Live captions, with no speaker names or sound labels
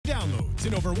It's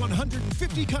in over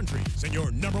 150 countries and your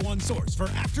 #1 source for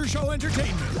after-show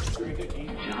entertainment.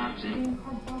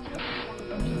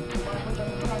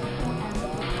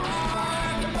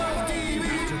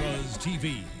 AfterBuzz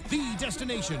TV, the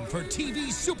destination for TV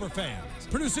superfans.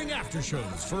 Producing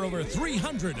aftershows for over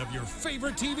 300 of your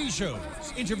favorite TV shows.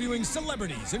 Interviewing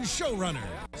celebrities and showrunners.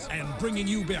 And bringing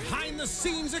you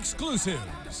behind-the-scenes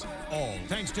exclusives. All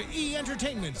thanks to E!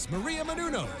 Entertainment's Maria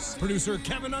Menounos, producer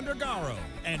Kevin Undergaro,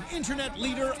 and internet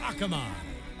leader Akamai.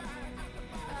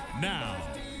 Now,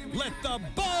 let the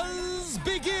buzz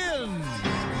begin!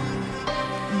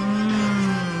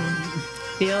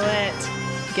 Feel it.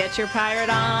 Get your pirate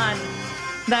on.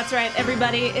 That's right,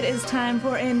 everybody. It is time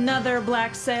for another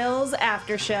Black Sails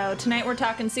After Show. Tonight we're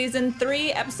talking Season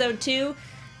 3, Episode 2,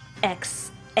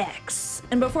 XX.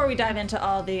 And before we dive into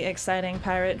all the exciting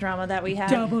pirate drama that we have...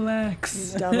 Double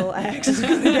X. Double X.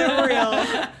 Get real.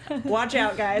 Watch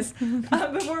out, guys.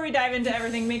 Before we dive into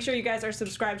everything, make sure you guys are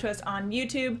subscribed to us on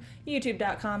YouTube,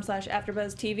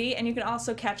 youtube.com/AfterBuzzTV, and you can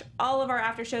also catch all of our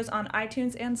after shows on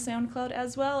iTunes and SoundCloud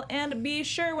as well. And be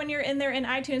sure when you're in there in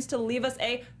iTunes to leave us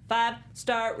a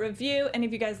 5-star review. And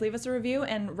if you guys leave us a review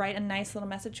and write a nice little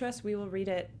message to us, we will read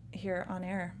it here on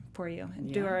air for you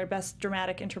and do our best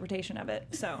dramatic interpretation of it.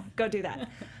 So go do that.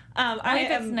 Only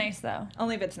if it's nice, though.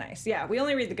 Only if it's nice. Yeah, we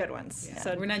only read the good ones. Yeah.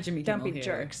 So we're not Jimmy Kimmel Don't be here.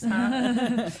 jerks.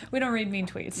 Huh? We don't read mean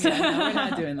tweets. Yeah, no, we're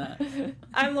not doing that.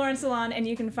 I'm Lauren Salon, and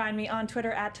you can find me on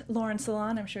Twitter at Lauren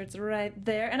Salon. I'm sure it's right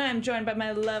there. And I'm joined by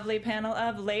my lovely panel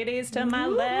of ladies to my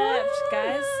left.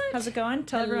 Guys, how's it going?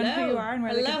 Tell everyone who you are and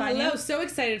where they can find you. So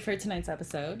excited for tonight's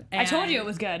episode. I told you it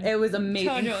was good. It was amazing.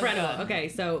 Told you it was Incredible. good. Okay,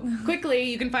 so quickly,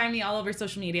 you can find me all over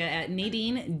social media at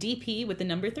Nadine DP with the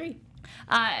number 3.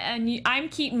 I'm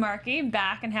Keaton Markey,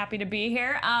 back and happy to be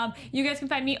here. You guys can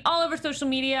find me all over social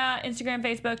media, Instagram,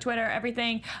 Facebook, Twitter,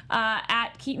 everything,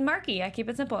 at Keaton Markey. I keep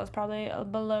it simple. It's probably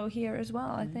below here as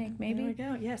well, I think, maybe. There we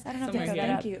go. Yes. I don't know if Somewhere they good. that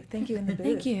up. Thank you. Thank you in the booth.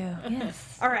 Thank you.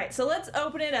 Yes. All right, so let's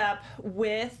open it up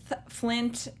with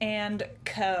Flint and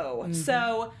Co.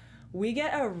 So we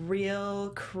get a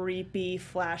real creepy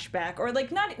flashback, or like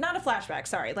not a flashback,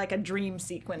 sorry, like a dream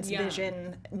sequence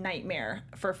vision nightmare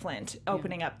for Flint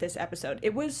opening up this episode.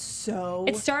 It was so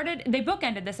It started, they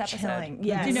bookended this episode. chilling.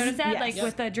 Yes. Did you notice that? Yes. Like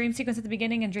with the dream sequence at the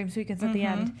beginning and dream sequence at the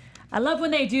end. I love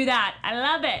when they do that. I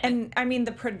love it. And I mean,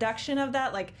 the production of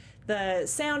that, like the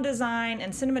sound design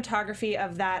and cinematography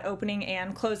of that opening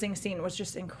and closing scene was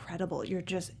just incredible.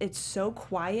 It's so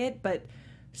quiet, but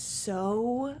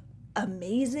so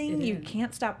amazing. You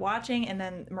can't stop watching. And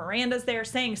then Miranda's there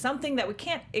saying something that we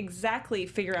can't exactly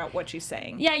figure out what she's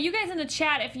saying. Yeah, you guys in the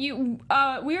chat, if you,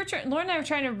 Lauren and I were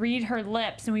trying to read her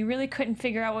lips, and we really couldn't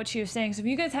figure out what she was saying. So if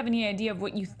you guys have any idea of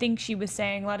what you think she was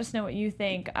saying, let us know what you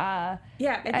think. Yeah,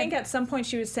 I think at some point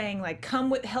she was saying like,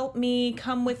 help me,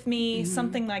 come with me,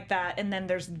 something like that. And then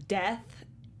there's death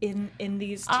in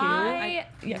these two. I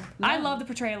love the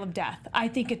portrayal of death. I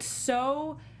think it's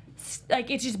so,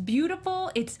 like, it's just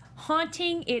beautiful. It's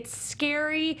haunting. It's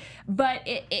scary, but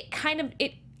it's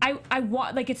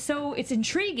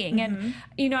intriguing, and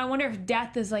I wonder if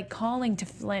death is like calling to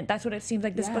Flint. That's what it seems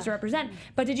like this is supposed to represent.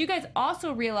 But did you guys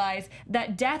also realize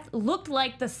that death looked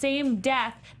like the same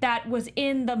death that was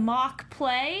in the mock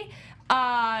play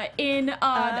of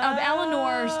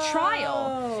Eleanor's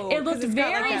trial? It looked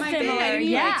very similar.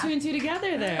 Yeah, 2 and 2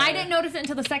 together there. I didn't notice it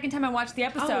until the second time I watched the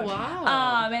episode. Oh,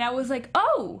 wow. And I was like,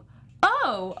 oh,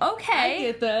 okay. I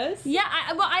get this. Yeah,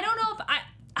 I don't know if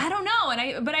I don't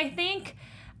know, but I think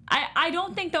I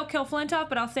don't think they'll kill Flint off.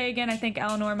 But I'll say again, I think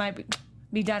Eleanor might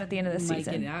be done at the end of the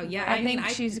season. Get out. Yeah, I think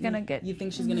she's gonna get. You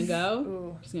think she's gonna go?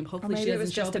 Ooh. She's gonna, hopefully, maybe she it was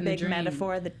doesn't show just up a in the big dream.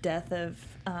 metaphor, the death of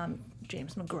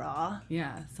James McGraw.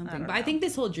 Yeah, something. But I think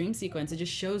this whole dream sequence, it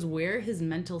just shows where his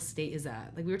mental state is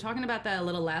at. Like we were talking about that a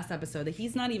little last episode, that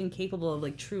he's not even capable of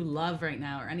like true love right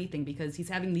now or anything, because he's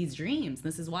having these dreams.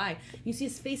 And this is why you see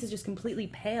his face is just completely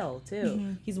pale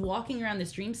too. He's walking around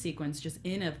this dream sequence just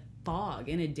in a fog,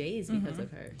 in a daze because of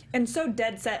her. And so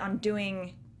dead set on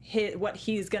doing what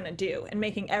he's gonna do and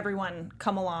making everyone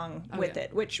come along with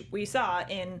it, which we saw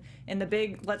in the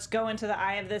big let's go into the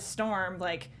eye of this storm,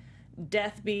 like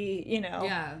death be,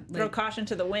 throw caution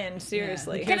to the wind,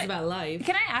 seriously. Who cares about life?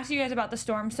 Can I ask you guys about the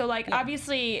storm? So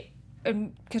obviously,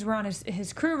 because we're on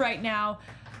his crew right now,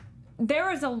 there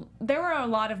were a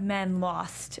lot of men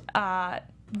lost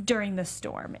during the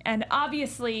storm, and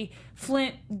obviously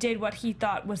Flint did what he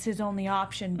thought was his only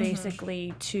option,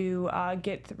 basically, to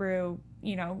get through,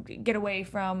 get away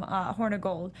from Horn of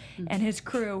Gold and his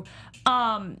crew.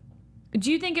 Do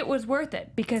you think it was worth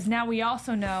it? Because now we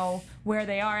also know where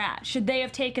they are at. Should they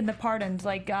have taken the pardons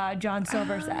like John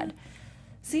Silver said?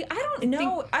 See, I don't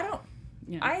know.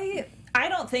 I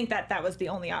don't think that was the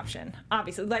only option,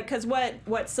 obviously. Like, because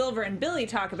what Silver and Billy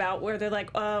talk about, where they're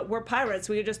like, we're pirates,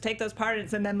 we could just take those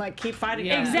pirates and then like keep fighting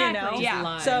them, Exactly, you know?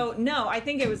 yeah. So no, I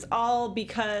think it was all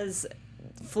because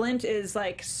Flint is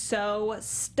like so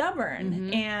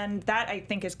stubborn, and that I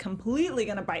think is completely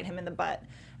going to bite him in the butt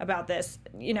about this,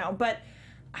 you know. But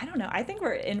I don't know. I think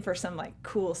we're in for some like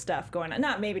cool stuff going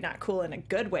on. Maybe not cool in a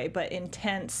good way, but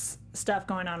intense stuff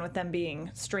going on with them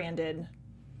being stranded.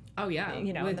 Oh yeah,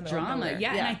 you know, with in the middle of drama. nowhere.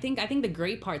 Yeah, and I think the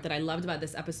great part that I loved about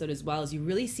this episode as well is you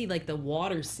really see like the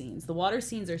water scenes. The water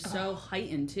scenes are so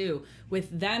heightened too,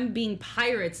 with them being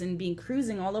pirates and being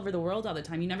cruising all over the world all the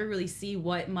time. You never really see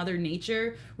what Mother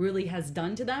Nature really has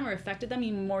done to them or affected them.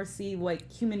 You more see like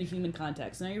human to human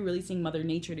context. Now you're really seeing Mother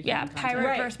Nature to human context.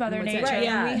 pirate versus Mother Nature. Right,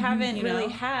 Yeah. and we haven't You really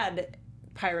know? had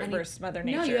pirate versus Mother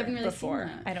Nature you haven't really before,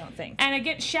 seen that. I don't think. And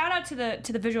again, shout out to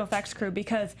the visual effects crew,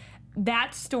 because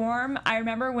that storm, I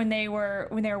remember when they were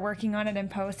working on it in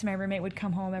post, my roommate would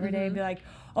come home every day and be like,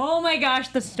 oh my gosh,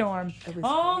 the storm.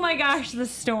 Oh my gosh, the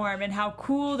storm, and how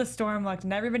cool the storm looked,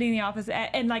 and everybody in the office,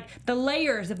 and like the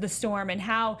layers of the storm and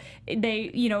how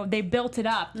they built it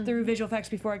up through visual effects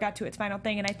before it got to its final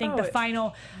thing. And I think the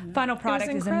final product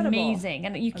is incredible. amazing,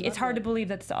 and it's hard to believe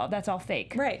that's all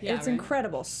fake. Right. Yeah, It's right.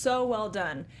 incredible. So well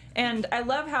done. And I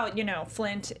love how,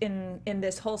 Flint in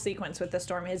this whole sequence with the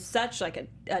storm is such like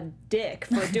a dick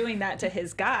for doing that to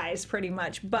his guys pretty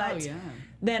much. But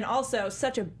then also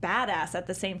such a badass at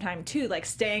the same time too, like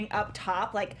staying up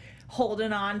top, like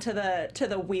holding on to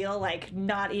the wheel, like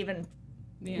not even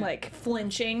like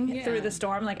flinching through the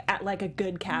storm, like a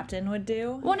good captain would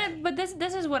do. Well, but this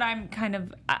is what I'm kind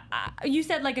of. You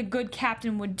said like a good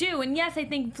captain would do, and yes, I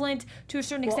think Flint to a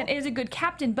certain extent is a good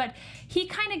captain, but he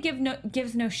kind of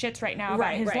gives no shits right now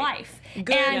about his life. Good.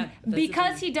 And Yeah,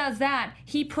 because he does that,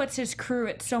 he puts his crew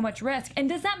at so much risk. And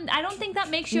does that? I don't think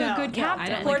that makes you a good captain. I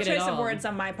don't Poor like it at choice of all. words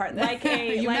on my part. Like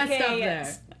a You messed up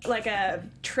there. like a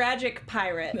tragic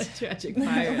pirate. Tragic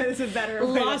pirate. Is a better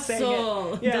way Lost to say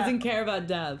soul. it. Yeah. Doesn't care about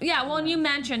death. Yeah, well, and you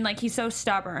mentioned like he's so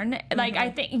stubborn. Like I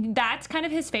think that's kind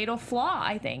of his fatal flaw.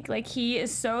 I think like he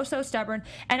is so stubborn.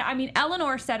 And I mean,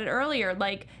 Eleanor said it earlier.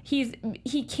 Like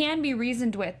he can be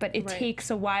reasoned with, but it takes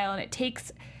a while, and it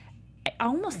takes. I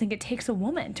almost think it takes a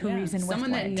woman to reason with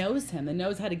someone that Flint. knows him, that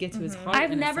knows how to get to his heart.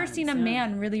 I've in never sense, seen a yeah.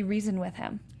 man really reason with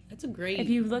him. That's a great. If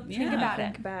you think about it.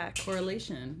 Think back.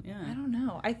 correlation. Yeah. I don't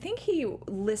know. I think he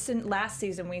listened last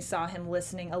season. We saw him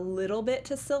listening a little bit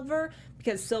to Silver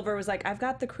because Silver was like, "I've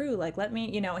got the crew. Like, let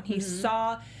me," and he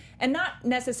saw, and not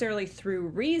necessarily through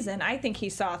reason. I think he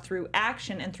saw through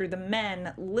action and through the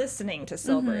men listening to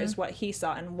Silver is what he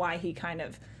saw and why he kind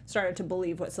of started to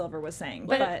believe what Silver was saying.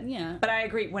 But I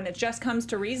agree when it just comes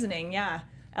to reasoning. Yeah,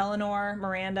 Eleanor,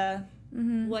 Miranda.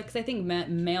 Well, because I think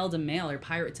male to male or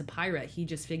pirate to pirate, he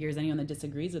just figures anyone that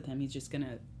disagrees with him, he's just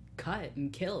gonna cut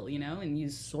and kill, and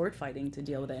use sword fighting to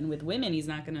deal with it. And with women, he's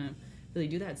not gonna really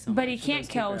do that so much. But he can't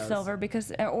kill Silver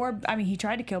because, he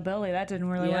tried to kill Billy. That didn't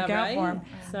really work out for him.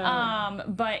 So,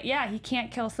 But yeah, he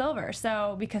can't kill Silver.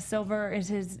 So because Silver is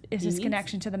his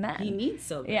connection to the men. he needs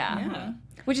Silver. Yeah.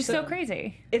 Which is so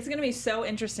crazy. It's going to be so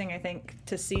interesting, I think,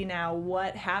 to see now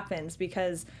what happens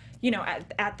because,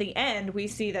 at the end, we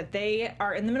see that they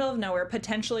are in the middle of nowhere,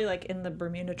 potentially like in the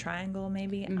Bermuda Triangle,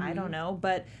 maybe. I don't know.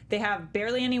 But they have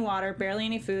barely any water, barely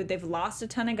any food. They've lost a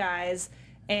ton of guys.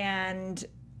 And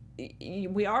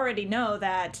we already know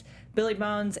that Billy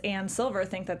Bones and Silver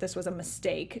think that this was a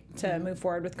mistake to move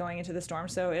forward with going into the storm.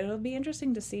 So it'll be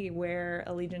interesting to see where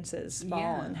allegiances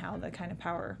fall and how the kind of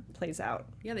power plays out.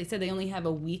 Yeah, they said they only have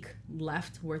a week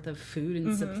left worth of food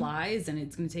and supplies, and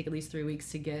it's going to take at least 3 weeks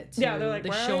to get to they're like,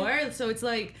 the shore. So it's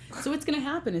like, so what's going to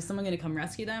happen? Is someone going to come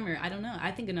rescue them? Or I don't know.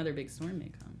 I think another big storm may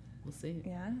come. We'll see.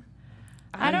 Yeah.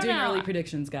 I don't doing know. early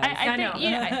predictions, guys. I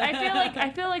think,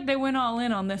 I feel like they went all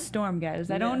in on this storm, guys.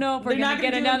 I don't know if we're gonna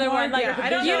get another one. Like, I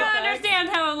don't you know don't effects. understand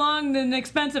how long and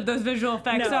expensive those visual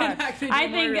effects are.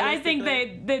 I think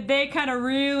they kind of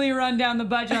really run down the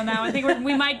budget on that one. I think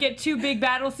we might get 2 big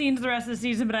battle scenes the rest of the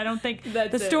season, but I don't think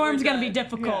the storm's gonna be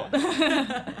difficult,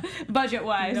 budget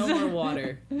wise. No more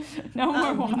water. No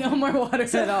more water. No more water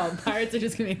at all. Pirates are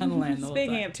just going to be on the land the whole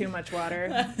Speaking time. of too much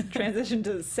water, transition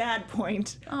to the sad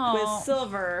point Aw. with Silver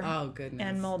Oh, goodness.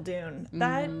 and Muldoon.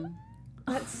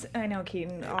 That's I know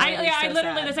Keaton. I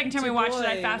literally sad. the second time we watched it,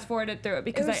 I Boy. fast forwarded through it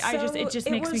because it just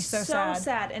it makes me was so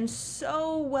sad. and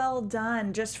so well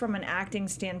done just from an acting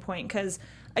standpoint because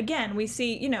again we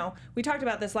see we talked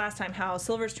about this last time how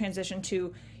Silver's transition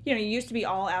to he used to be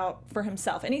all out for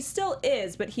himself and he still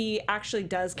is but he actually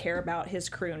does care about his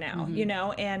crew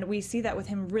now and we see that with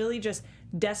him really just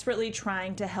desperately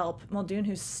trying to help Muldoon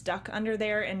who's stuck under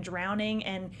there and drowning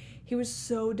and he was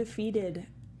so defeated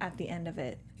at the end of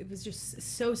it. It was just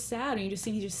so sad, and you just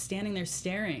see he's just standing there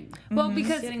staring. Well,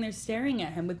 because standing there staring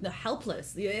at him with the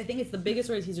helpless. I think it's the biggest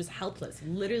word is he's just helpless.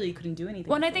 Literally couldn't do anything.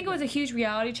 well, and I think it was a huge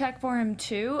reality check for him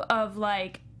too, of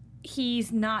like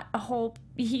he's not a whole.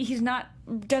 He's not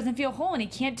doesn't feel whole, and he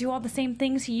can't do all the same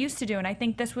things he used to do. And I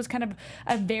think this was kind of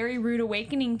a very rude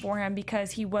awakening for him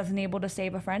because he wasn't able to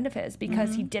save a friend of his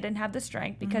because he didn't have the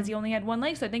strength because he only had one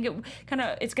leg. So I think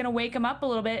it's going to wake him up a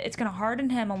little bit. It's going to harden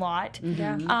him a lot.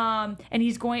 Yeah. And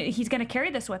he's going to carry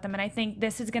this with him. And I think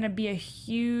this is going to be a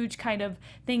huge kind of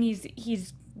thing.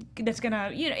 That's going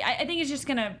to, you know, I think it's just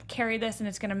going to carry this, and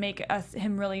it's going to make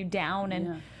him really down.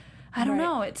 And I don't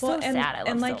know. It's so sad. I love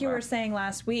and like Silver. you were saying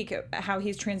last week, how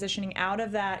he's transitioning out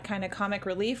of that kind of comic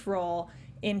relief role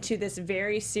into this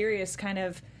very serious kind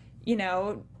of, you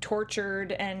know,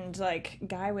 tortured and like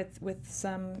guy with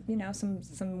some, you know,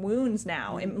 some wounds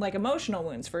now, like emotional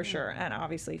wounds for sure, and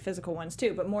obviously physical ones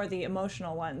too, but more the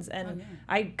emotional ones. And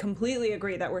I completely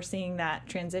agree that we're seeing that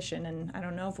transition, and I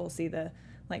don't know if we'll see the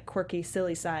like quirky,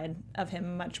 silly side of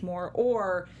him much more,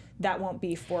 or that won't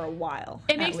be for a while.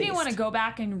 It makes me want to go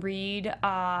back and read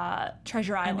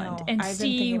Treasure Island and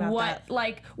see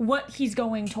what he's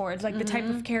going towards, like the type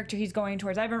of character he's going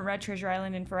towards. I haven't read Treasure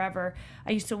Island in forever.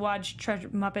 I used to watch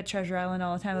Muppet Treasure Island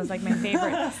all the time. It was like my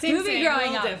favorite movie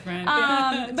growing up. Different.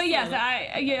 But yes,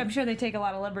 I'm sure they take a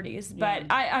lot of liberties. But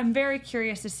I'm very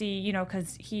curious to see, you know,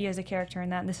 because he is a character in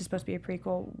that, and this is supposed to be a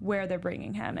prequel, where they're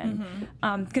bringing him in.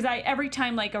 Because every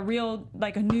time like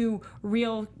a new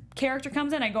real character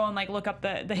comes in, I go and like look up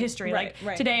the history. Right.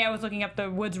 Today I was looking up the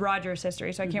Woods Rogers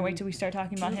history, so I can't wait till we start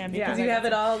talking about him. Yeah, Because you have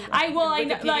it all. I know,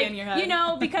 like, in your head. you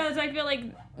know, because I feel like,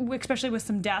 especially with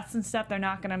some deaths and stuff, they're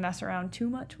not going to mess around too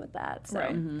much with that. So.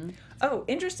 Right. Oh,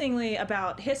 interestingly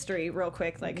about history, real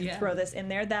quick, throw this in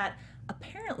there, that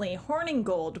apparently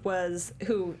Hornigold was,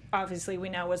 who obviously we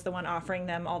know was the one offering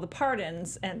them all the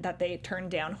pardons and that they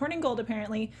turned down. Hornigold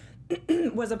apparently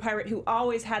was a pirate who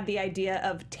always had the idea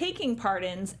of taking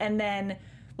pardons and then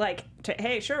like,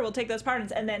 hey, sure, we'll take those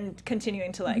pardons, and then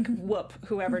continuing to like whoop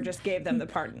whoever just gave them the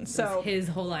pardons. So that's his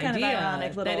whole idea. Kind of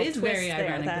ironic little that is twist very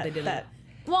ironic that they did that.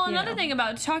 Well, another thing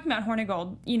about talking about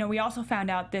Hornigold, you know, we also found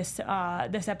out this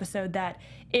episode that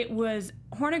it was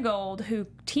Hornigold who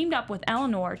teamed up with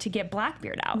Eleanor to get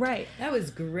Blackbeard out. Right. That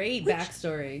was great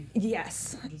backstory.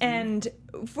 Yes. And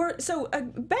back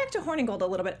to Hornigold a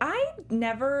little bit. I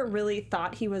never really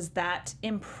thought he was that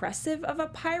impressive of a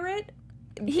pirate.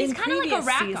 He's kind of like a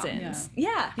Rackham. Seasons.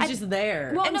 Yeah. He's just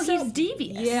there. Well, he's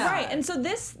devious. Yeah. Right. And so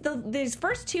these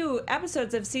first two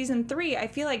episodes of season 3, I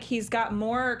feel like he's got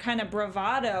more kind of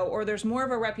bravado, or there's more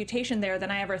of a reputation there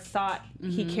than I ever thought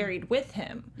he carried with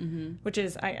him, which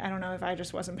is, I don't know if I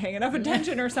just wasn't paying enough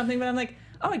attention or something, but I'm like,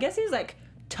 oh, I guess he's like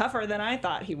tougher than I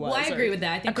thought he was. Well, I agree with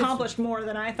that. I think accomplished more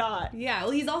than I thought. Yeah,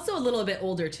 well, he's also a little bit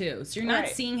older too, so you're not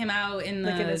seeing him out in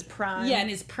in his prime. Yeah, in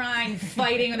his prime,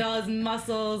 fighting with all his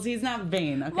muscles. He's not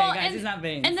vain. Okay, guys, he's not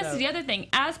vain. And this is the other thing: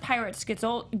 as pirates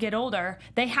get older,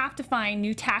 they have to find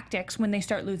new tactics when they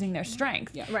start losing their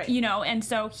strength. Yeah. Right. You know, and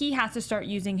so he has to start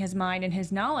using his mind and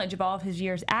his knowledge of all of his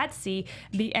years at sea,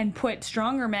 and put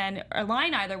stronger men,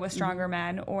 align either with stronger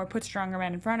men, or put stronger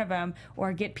men in front of him,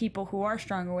 or get people who are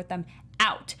stronger with them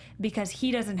out, because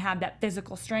he doesn't have that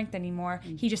physical strength anymore.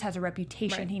 He just has a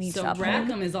reputation he needs to uphold. So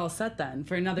Rackham is all set then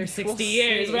for another 60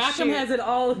 years. Rackham has it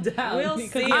all down. We'll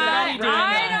see. I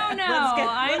don't know.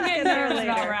 I'm getting nervous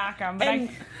about Rackham.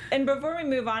 But and before we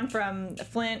move on from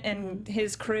Flint and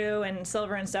his crew and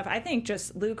Silver and stuff, I think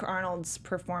just Luke Arnold's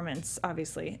performance,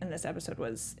 obviously, in this episode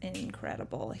was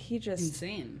incredible. He just...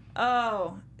 insane.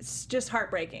 Oh, it's just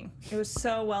heartbreaking. It was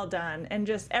so well done. And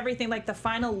just everything, like the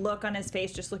final look on his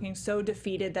face, just looking so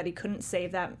defeated that he couldn't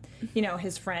save that, you know,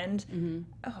 his friend.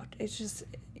 Oh, it's just...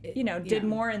 you know, did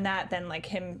more in that than like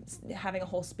him having a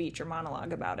whole speech or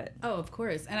monologue about it. Oh, of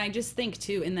course. And I just think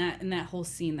too, in that whole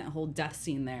scene, that whole death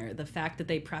scene there, the fact that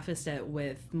they prefaced it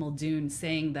with Muldoon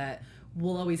saying that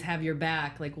we'll always have your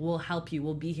back, like we'll help you,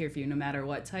 we'll be here for you no matter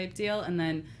what type deal, and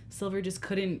then Silver just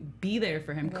couldn't be there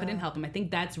for him, couldn't help him. I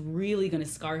think that's really going to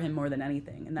scar him more than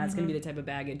anything, and that's going to be the type of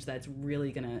baggage that's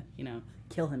really going to, you know,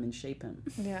 kill him and shape him.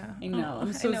 Yeah. I know.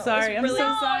 I'm so I know. sorry. I'm Really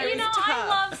so sorry. You know, I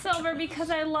love Silver because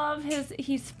I love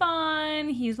he's fun,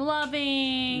 he's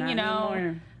loving, Not you know.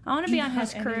 anymore. I want to be on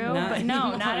his crew, Not but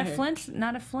no, not anymore.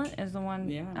 if Flint is the one.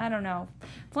 Yeah. I don't know.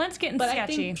 Flint's getting But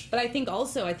sketchy. I think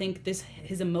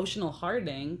his emotional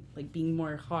hardening, like being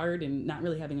more hard and not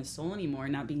really having a soul anymore,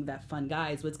 not being that fun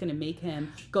guy, is what's going to make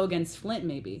him go against Flint.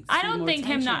 Maybe I don't think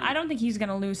he's going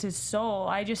to lose his soul.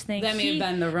 I just think that may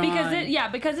have been the wrong.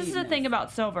 because this is the thing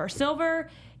about Silver. Silver,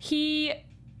 he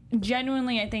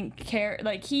genuinely, I think,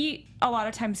 he a lot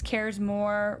of times cares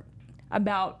more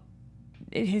about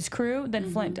his crew than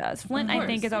Flint does. Flint, I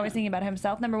think, is always thinking about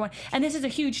himself, number one. And this is a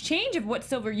huge change of what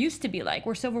Silver used to be like,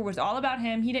 where Silver was all about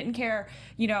him. He didn't care,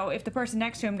 if the person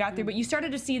next to him got through. But you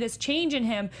started to see this change in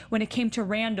him when it came to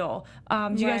Randall.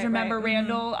 Do you guys remember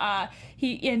Randall?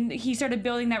 He started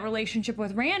building that relationship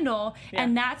with Randall,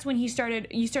 and that's when you started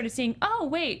seeing, oh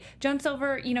wait, John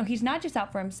Silver, he's not just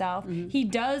out for himself. He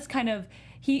does kind of.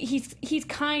 He's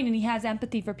kind and he has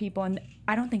empathy for people, and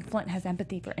I don't think Flint has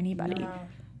empathy for anybody.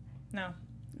 No,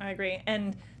 I agree.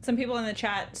 And some people in the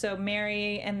chat, so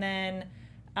Mary and then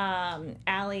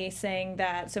Allie saying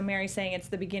that, so Mary's saying it's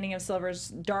the beginning of Silver's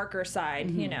darker side,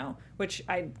 which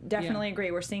I definitely agree.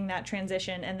 We're seeing that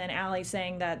transition. And then Allie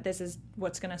saying that this is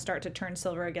what's going to start to turn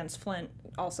Silver against Flint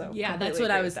also. Yeah, that's what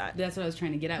I was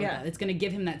trying to get at with that. It's going to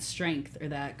give him that strength or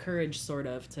that courage sort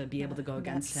of to be able to go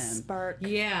against him. Spark.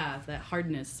 Yeah, that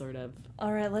hardness sort of.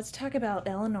 All right, let's talk about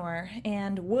Eleanor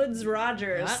and Woods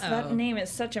Rogers. That name is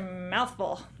such a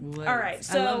mouthful. Woods. All right,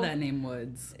 so I love that name,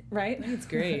 Woods. Right? I think it's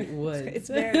great. Woods. It's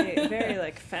very, very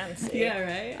like fancy.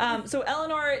 Yeah, right? So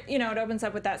Eleanor, it opens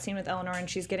up with that scene with Eleanor and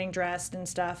she's getting dressed and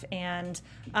stuff. And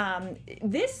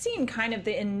this scene, kind of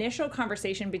the initial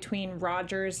conversation between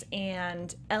Rogers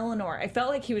and Eleanor, I felt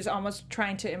like he was almost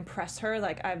trying to impress her.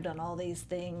 Like, I've done all these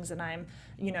things and I'm,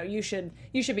 you should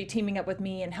be teaming up with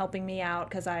me and helping me out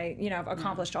because I, I've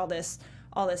accomplished all this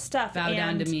stuff. Bow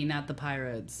down to me, not the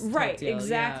pirates. Right,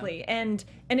 exactly. Yeah.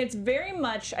 And it's very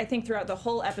much, I think, throughout the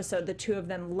whole episode, the two of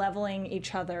them leveling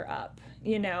each other up,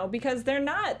 because they're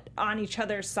not on each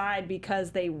other's side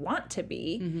because they want to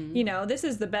be. This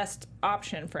is the best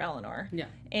option for Eleanor. Yeah.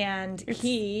 And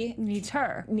he needs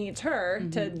her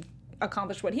to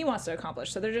accomplish what he wants to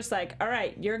accomplish. So they're just like, all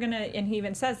right, you're gonna, and he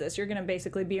even says this, you're gonna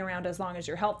basically be around as long as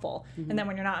you're helpful, and then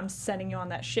when you're not, I'm sending you on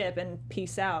that ship and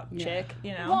peace out, chick.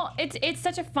 Well, it's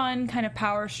such a fun kind of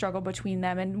power struggle between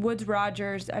them. And Woods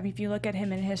Rogers, I mean, if you look at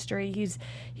him in history,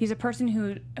 he's a person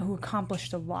who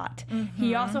accomplished a lot.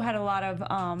 He also had a lot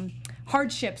of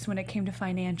hardships when it came to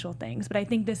financial things, but I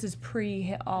think this is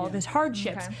pre all of his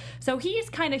hardships. Okay. So he was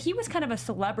kind of a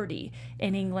celebrity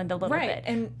in England a little bit,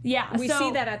 and we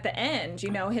see that at the end.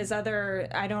 His other,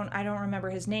 I don't remember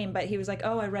his name, but he was like,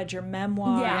 oh, I read your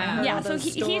memoir. So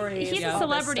he's a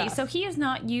celebrity, so he is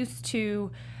not used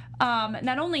to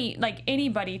not only like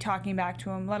anybody talking back to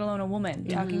him, let alone a woman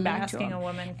talking back to him. Asking a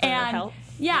woman for help.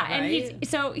 Yeah,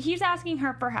 and he's asking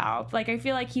her for help. Like, I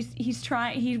feel like he's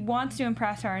trying, he wants to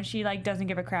impress her, and she like doesn't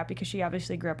give a crap because she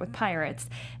obviously grew up with pirates.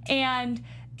 And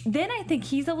then I think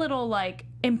he's a little like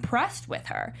impressed with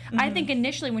her. I think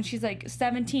initially when she's like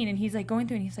 17 and he's like going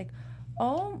through and he's like,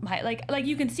 oh my, like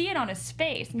you can see it on his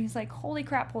face, and he's like, holy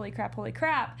crap, holy crap, holy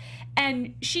crap.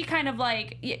 And she kind of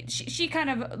like, she kind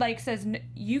of like says,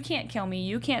 you can't kill me,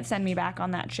 you can't send me back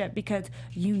on that ship because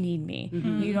you need me.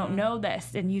 You don't know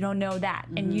this, and you don't know that,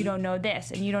 and you don't know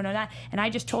this, and you don't know that, and I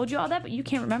just told you all that, but you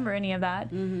can't remember any of that.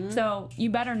 So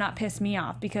you better not piss me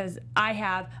off because I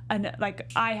have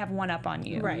one up on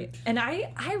you. Right. And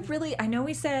I know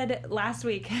we said last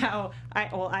week how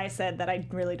I said that I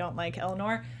really don't like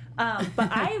Eleanor.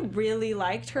 But I really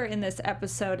liked her in this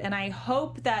episode, and I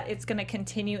hope that it's going to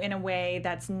continue in a way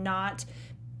that's not,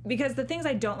 because the things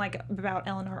I don't like about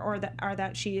Eleanor are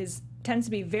that she tends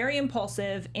to be very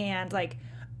impulsive and like,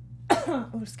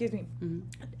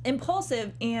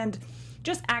 impulsive and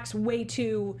just acts way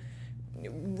too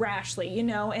rashly,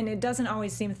 and it doesn't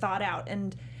always seem thought out.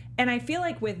 And I feel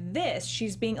like with this,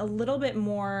 she's being a little bit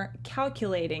more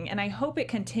calculating, and I hope it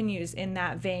continues in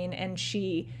that vein, and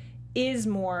she is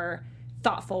more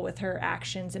thoughtful with her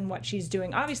actions and what she's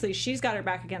doing. Obviously, she's got her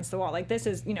back against the wall. Like, this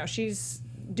is, she's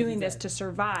doing this to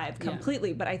survive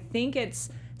completely, but I think it's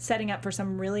setting up for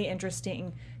some really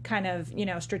interesting kind of,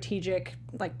 strategic,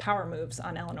 like, power moves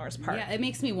on Eleanor's part. Yeah, it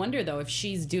makes me wonder, though, if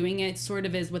she's doing it sort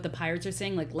of as what the pirates are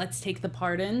saying, like, let's take the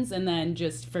pardons and then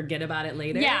just forget about it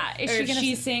later. Yeah. Or if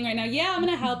she's saying right now, yeah, I'm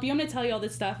going to help you, I'm going to tell you all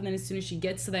this stuff, and then as soon as she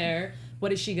gets there,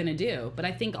 what is she going to do? But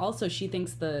I think also she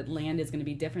thinks the land is going to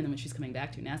be different than what she's coming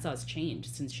back to. Nassau has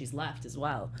changed since she's left as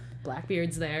well.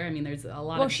 Blackbeard's there. I mean, there's a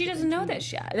lot of... Well, she doesn't know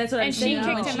this yet. That's what I'm saying. And she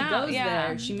kicked when him she out. goes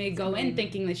there, she may go in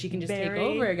thinking that she can just take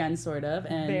over again, sort of.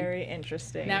 And very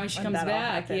interesting. Now when she comes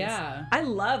back, I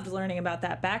loved learning about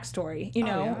that backstory.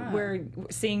 We're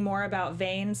seeing more about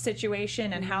Vane's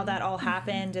situation and how that all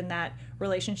happened, and that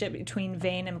relationship between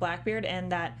Vane and Blackbeard,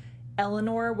 and that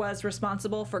Eleanor was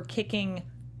responsible for kicking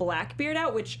Blackbeard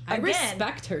out, which I again,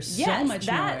 respect her so much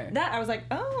more. That I was like,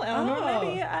 oh, Eleanor,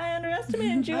 maybe I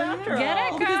underestimated you after Get all. it,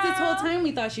 Well, because this whole time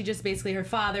we thought she just basically, her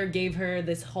father gave her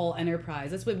this whole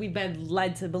enterprise. That's what we've been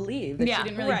led to believe, that she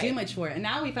didn't really do much for it. And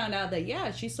now we found out that,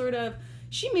 yeah,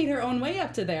 she made her own way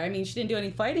up to there. I mean, she didn't do any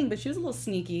fighting, but she was a little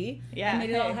sneaky and made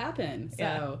it all happen.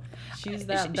 So she's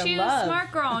the she's love. a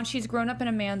smart girl, and she's grown up in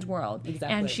a man's world.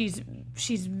 Exactly. And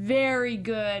she's very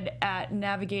good at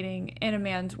navigating in a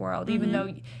man's world, even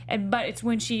though, but it's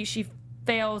when she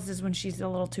fails is when she's a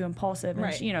little too impulsive,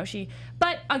 and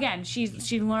but again,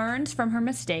 she learns from her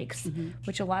mistakes,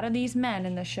 which a lot of these men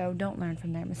in the show don't learn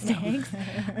from their mistakes.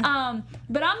 But I'm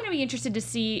going to be interested to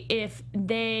see if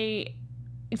they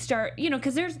start,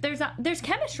 because there's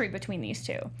chemistry between these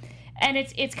two. And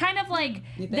it's kind of like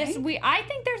this. I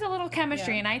think there's a little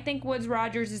chemistry, and I think Woods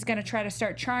Rogers is going to try to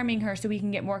start charming her so he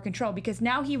can get more control, because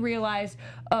now he realized,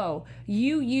 oh,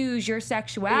 you use your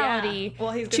sexuality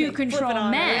to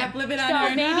control men. Flip it on so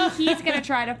her. maybe he's going to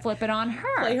try to flip it on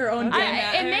her. Play her own game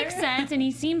at It her. makes sense, and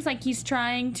he seems like he's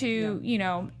trying to,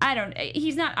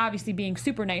 he's not obviously being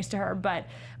super nice to her, but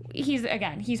he's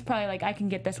probably like, I can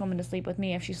get this woman to sleep with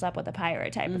me if she slept with a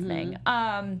pirate type of thing.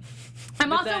 I'm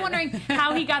also wondering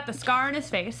how he got the scar on his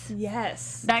face.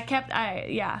 Yes. That kept,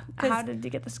 how did he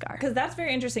get the scar? Because that's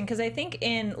very interesting, because I think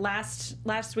in last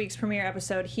week's premiere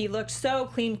episode, he looked so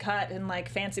clean cut and like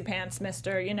fancy pants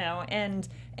mister, and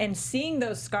seeing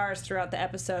those scars throughout the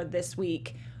episode this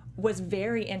week was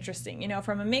very interesting.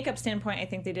 From a makeup standpoint, I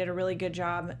think they did a really good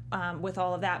job with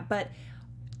all of that, but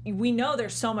we know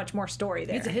there's so much more story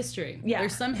there. It's a history. Yeah,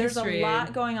 There's some There's history. a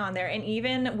lot going on there. And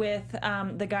even with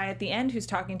the guy at the end who's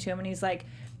talking to him, and he's like,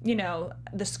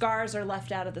 the scars are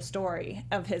left out of the story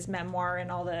of his memoir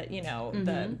and all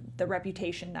the, the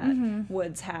reputation that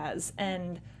Woods has.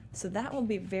 And so that will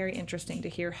be very interesting to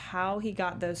hear how he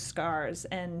got those scars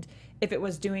and if it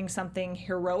was doing something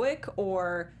heroic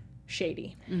or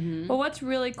shady. Well, what's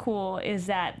really cool is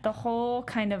that the whole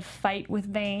kind of fight with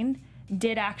Vane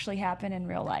did actually happen in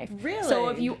real life. Really? So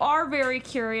if you are very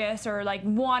curious or like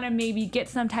want to maybe get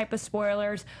some type of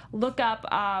spoilers, look up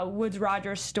Woods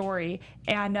Rogers' story,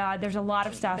 and there's a lot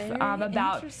of stuff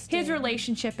about his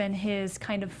relationship and his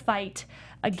kind of fight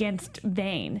against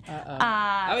Vane.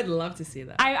 I would love to see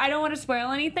that. I don't want to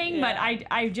spoil anything, but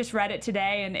I just read it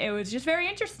today, and it was just very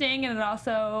interesting, and it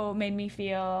also made me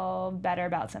feel better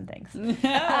about some things. Interesting.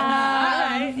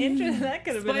 That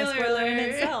could have been a spoiler in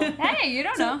itself. Hey, you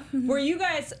don't know. Were you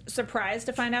guys surprised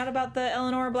to find out about the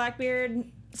Eleanor Blackbeard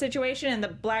situation and the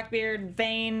Blackbeard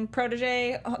Vane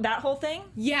protege, that whole thing?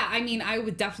 Yeah, I mean, I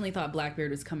would definitely thought Blackbeard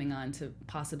was coming on to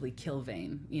possibly kill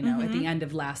Vane, at the end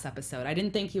of last episode. I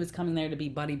didn't think he was coming there to be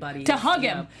buddy-buddy. To hug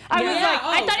him. I was like,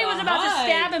 I thought he was about to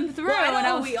stab him through.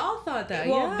 Well, we all thought that,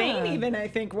 Well, Vane even, I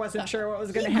think, wasn't sure what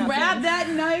was going to happen. He grabbed that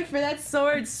knife or that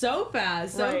sword so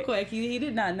fast, so quick. He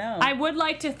did not know. I would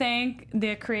like to thank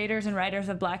the creators and writers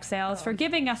of Black Sails for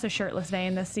giving us a shirtless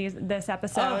Vane this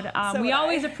episode. We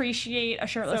always appreciate a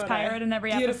shirtless pirate in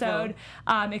every episode,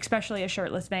 especially a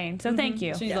shirtless Vane. So thank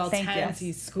you. She's all thank tense, you.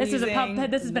 he's This squeezing.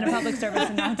 has been a public service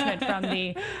announcement from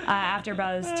the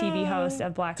AfterBuzz TV host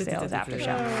of Black Sails After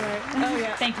Show. Oh,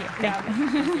 yeah. Thank you.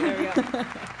 There we go.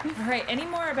 All right. Any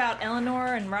more about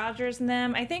Eleanor and Rogers and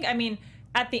them? At the end,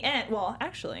 The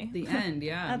end,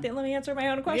 yeah. let me answer my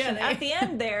own question. At the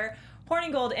end there,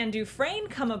 Hornigold and Dufresne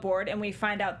come aboard, and we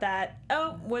find out that,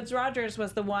 Woods Rogers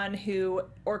was the one who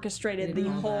orchestrated the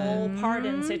whole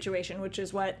pardon situation, which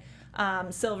is what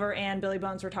Silver and Billy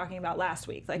Bones were talking about last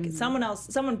week. Like,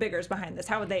 someone bigger is behind this.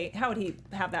 How would he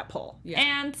have that pull? Yeah.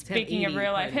 And speaking of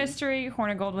real life history,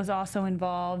 Hornigold was also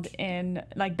involved in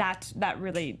that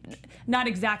really, not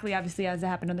exactly obviously as it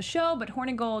happened on the show, but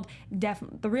Hornigold,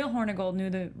 the real Hornigold knew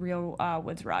the real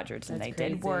Woods Rogers, and they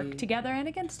did work together and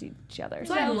against each other.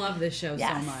 So I love this show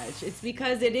so much. It's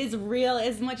because it is real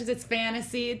as much as it's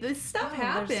fantasy. This stuff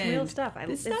happens. There's real stuff.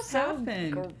 This stuff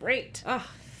happened. Great. Oh,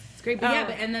 it's great.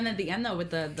 But and then at the end though with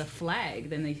the flag,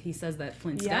 then he says that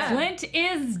Flint's dead. Flint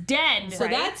is dead. So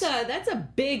that's a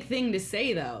big thing to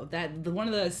say though. That one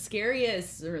of the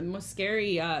scariest or most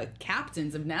scary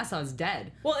captains of Nassau is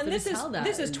dead. Well, and so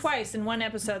this is twice in one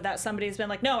episode that somebody's been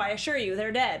like, no, I assure you,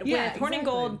 they're dead. Yeah, with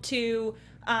Hornigold to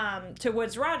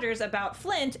Woods Rogers about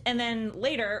Flint, and then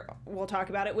later we'll talk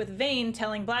about it with Vane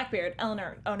telling Blackbeard,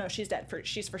 Eleanor, oh no, she's dead.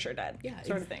 She's for sure dead. Yeah,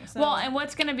 sort of thing. So, well, and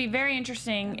what's going to be very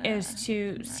interesting is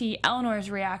to see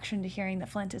Eleanor's reaction to hearing that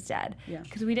Flint is dead. Yeah,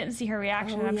 because we didn't see her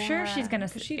reaction. I'm sure she's going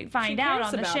to find out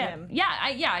on the ship. Him.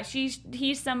 Yeah.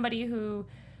 He's somebody who,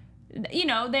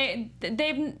 they've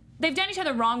done each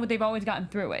other wrong, but they've always gotten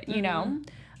through it. You know.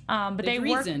 But They've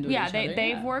reasoned with each other,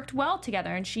 they've worked well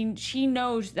together, and she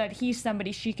knows that he's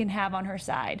somebody she can have on her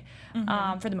side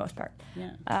for the most part.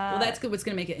 Yeah. Well, that's good. What's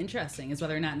going to make it interesting is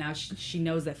whether or not now she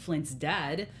knows that Flint's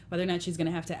dead, whether or not she's going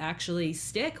to have to actually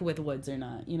stick with Woods or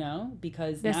not, you know?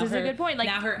 Because this is a good point. Like,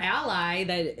 now her ally,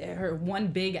 her one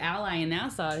big ally in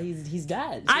Nassau, he's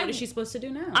dead. So what is she supposed to do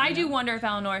now? I do wonder if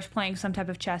Eleanor is playing some type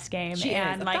of chess game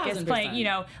and is playing,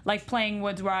 like playing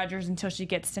Woods Rogers until she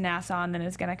gets to Nassau, and then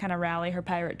is going to kind of rally her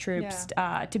pirate troops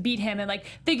to beat him and like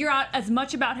figure out as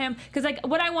much about him. Because like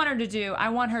what I want her to do, I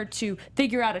want her to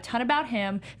figure out a ton about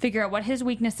him, figure out what his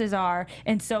weaknesses are,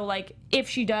 and so like if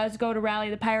she does go to rally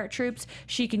the pirate troops,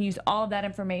 she can use all of that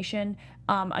information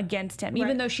against him,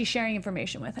 even though she's sharing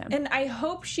information with him. And I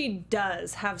hope she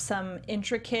does have some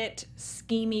intricate,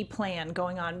 schemy plan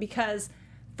going on, because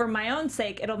for my own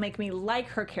sake, it'll make me like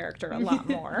her character a lot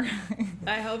more.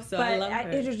 I hope so. But I love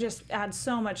her. It'll just add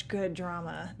so much good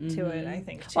drama to it, I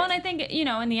think, too. Well, and I think,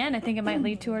 in the end, I think it might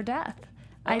lead to her death.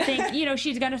 I think,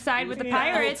 she's going to side with the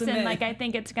pirates, and like I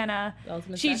think it's going to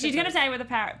she's going to side with the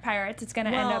pirates. It's going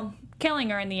to end up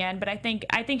killing her in the end, but I think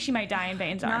she might die in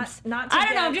Vane's arms. I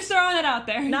don't know, I'm just throwing that out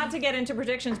there. Not to get into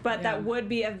predictions, but that would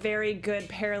be a very good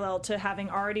parallel to having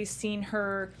already seen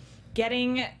her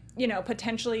getting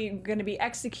potentially going to be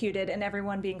executed and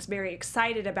everyone being very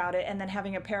excited about it, and then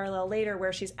having a parallel later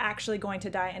where she's actually going to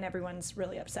die and everyone's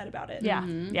really upset about it. Yeah.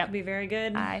 Yep. Would be very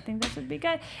good. I think this would be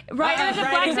good. Writers of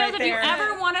Black Sails, if you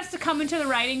ever want us to come into the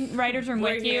writers room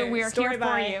with you, we are here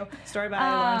for you. Story by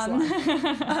Lawrence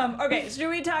Long. Okay, so should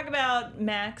we talk about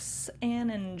Max, Anne,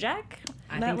 and Jack?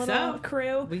 That little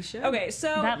crew? We should. Okay,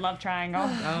 so that love triangle.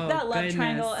 That love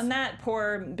triangle and that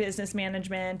poor business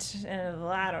management.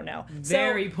 I don't know.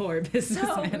 Very poor business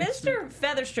management. Mr.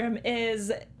 Featherstrom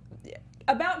is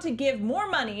about to give more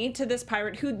money to this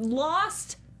pirate who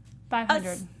lost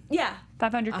 500.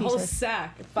 500 a pieces. whole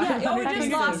sack.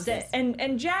 Just lost it.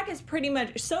 And Jack is pretty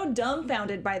much so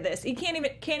dumbfounded by this. He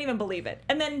can't even believe it.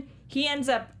 And then he ends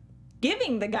up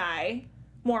giving the guy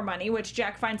more money, which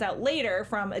Jack finds out later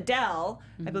from Adele,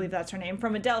 I believe that's her name,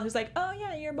 from Adele, who's like, oh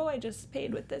yeah, your boy just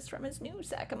paid with this from his new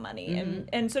sack of money.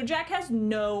 And so Jack has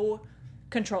no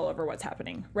control over what's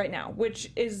happening right now,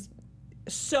 which is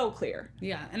so clear.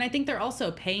 Yeah, and I think they're also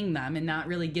paying them and not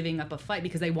really giving up a fight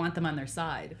because they want them on their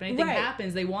side. If anything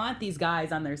happens, they want these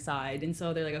guys on their side, and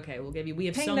so they're like, okay, we'll give you. We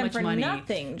have so much money.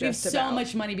 Nothing, we have so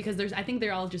much money because I think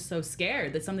they're all just so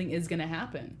scared that something is going to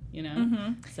happen.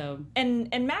 So and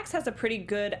Max has a pretty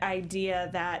good idea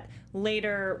that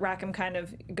later Rackham kind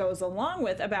of goes along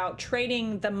with about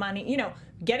trading the money,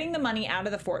 getting the money out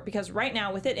of the fort, because right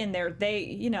now with it in there,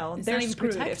 they're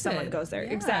screwed if someone goes there.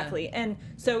 Yeah. Exactly. And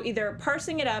so either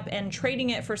parsing it up and trading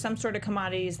it for some sort of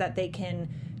commodities that they can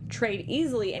trade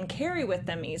easily and carry with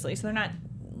them easily, so they're not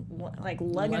like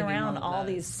lugging around all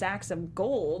these sacks of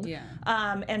gold. Yeah.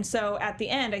 And so at the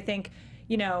end, I think,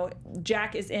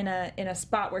 Jack is in a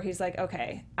spot where he's like,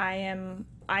 okay, I am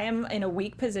in a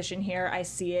weak position here. I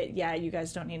see it. Yeah, you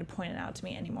guys don't need to point it out to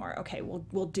me anymore. Okay,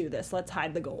 we'll do this. Let's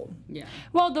hide the gold. Yeah.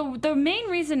 Well, the main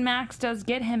reason Max does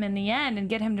get him in the end and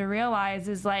get him to realize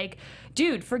is like,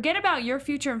 dude, forget about your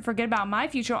future and forget about my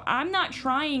future. I'm not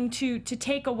trying to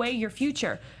take away your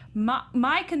future.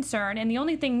 My concern, and the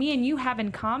only thing me and you have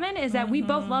in common, is that we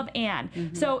both love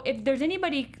Anne. So if there's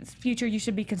anybody's future you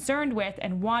should be concerned with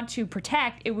and want to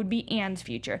protect, it would be Anne's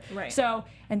future. Right. So,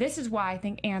 and this is why I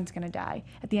think Anne's going to die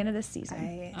at the end of this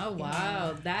season. Oh,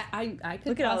 wow. That I could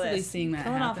Look at possibly this. seeing that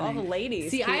Killing happening. off all the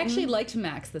ladies. See, I actually liked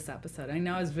Max this episode. I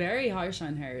know I was very harsh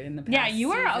on her in the past. Yeah, you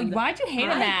were. Why'd you hate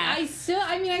Max?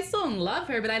 I still love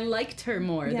her, but I liked her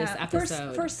more this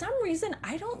episode. For some reason,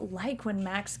 I don't like when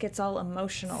Max gets all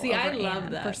emotional. See, I love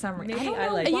Anne, that. For some reason. Maybe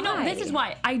I don't know why. This is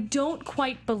why I don't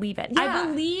quite believe it. Yeah, I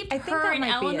believe I think her that and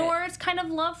might be it. Eleanor's kind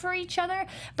of love for each other,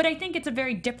 but I think it's a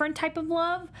very different type of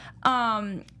love.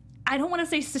 I don't want to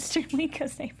say sisterly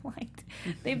because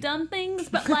they've done things,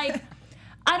 but like,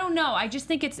 I don't know. I just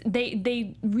think it's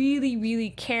they really,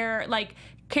 really care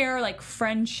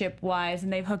friendship wise,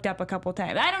 and they've hooked up a couple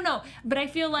times. I don't know, but I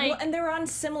feel like and they're on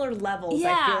similar levels.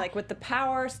 I feel like with the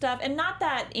power stuff, and not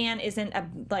that Anne isn't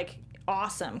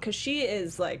awesome, because she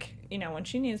is when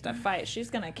she needs to fight, she's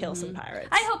gonna kill some pirates.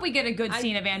 I hope we get a good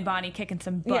scene of Anne Bonny kicking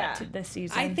some butt this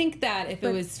season. I think that if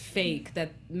it was fake,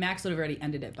 that Max would have already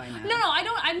ended it by now. No,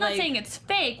 I'm not saying it's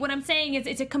fake. What I'm saying is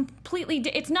it's a completely.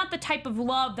 It's not the type of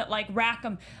love that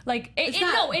Rackham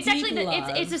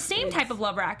it's the same type of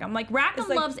love Rackham. Rackham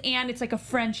loves Anne. It's like a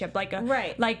friendship,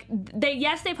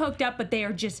 they've hooked up, but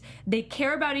they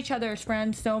care about each other as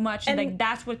friends so much, and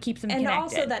that's what keeps them connected. And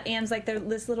also that Anne's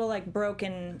this little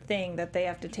broken thing that they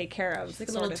have to take care care of. She's like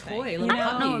a sort little of thing, toy, a you little know?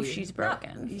 I don't know if puppy. she's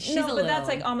broken. She's No, a but that's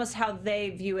little. like almost how they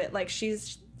view it. Like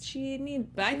she needs.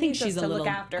 But I she think needs she's us a to little.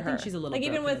 look after I her. think she's a little like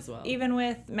even broken with as well. even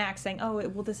with Max saying, "Oh,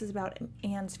 well, this is about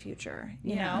Anne's future,"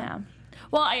 you know. Yeah.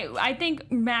 Well, I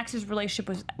think Max's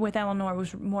relationship with Eleanor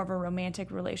was more of a romantic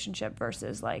relationship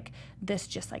versus like this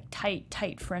just like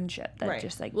tight friendship that Right.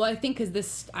 just like. Well, I think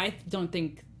because I don't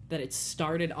think that it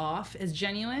started off as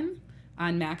genuine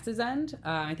on Max's end.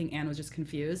 I think Anne was just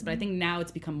confused, but I think now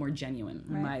it's become more genuine,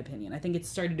 in my opinion. I think it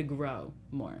started to grow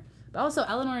more. But also,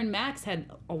 Eleanor and Max had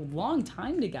a long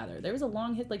time together. There was a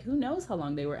long hit. Like, who knows how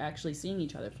long they were actually seeing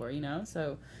each other for? You know,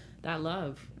 so that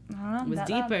love was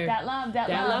deeper. That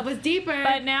That love was deeper.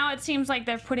 But now it seems like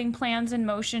they're putting plans in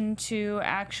motion to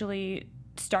actually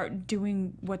start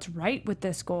doing what's right with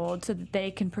this gold so that they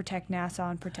can protect Nassau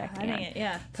and protect Hiding Anne. it,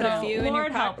 yeah. Put So, a few in your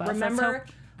Lord help pocket. us. Let's Remember hope-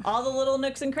 all the little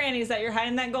nooks and crannies that you're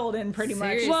hiding that gold in, pretty much.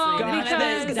 Seriously, Well, God,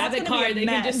 because that's a gonna be card a they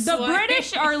can mess. just The swipe.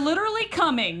 British are literally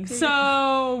coming,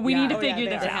 so we need to Oh, yeah, figure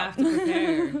they this are. They out. have to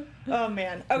prepare. Oh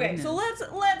man. Okay, so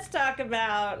let's talk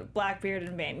about Blackbeard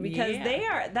and Vane because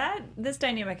Yeah. this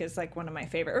dynamic is like one of my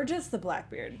favorite, or just the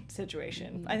Blackbeard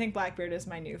situation. I think Blackbeard is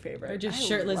my new favorite. Or just I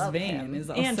shirtless love Vane him. is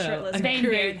also and shirtless a Vane.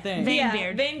 great Beard. thing. Vane Yeah,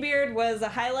 Beard. Vanebeard was a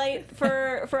highlight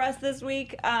for us this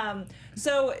week.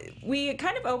 So we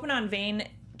kind of open on Vane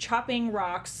chopping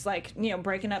rocks, like, you know,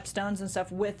 breaking up stones and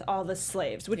stuff with all the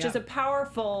slaves, which is a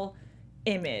powerful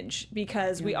image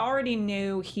because we already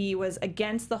knew he was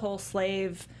against the whole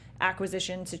slave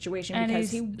acquisition situation And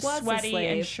because he's he was sweaty a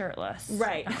slave. and shirtless.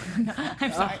 Right.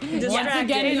 I'm sorry. Once Distracted.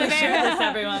 again, he's shirtless,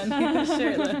 everyone. He's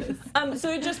shirtless.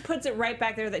 So it just puts it right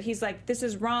back there that he's like, this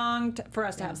is wrong for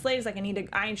us to have slaves. Like,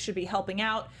 I should be helping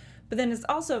out. But then it's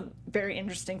also very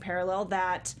interesting parallel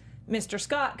that Mr.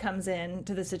 Scott comes in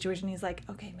to the situation. He's like,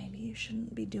 okay, maybe you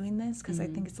shouldn't be doing this because I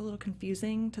think it's a little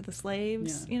confusing to the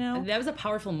slaves, you know? That was a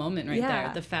powerful moment right Yeah.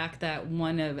 there. The fact that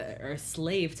or a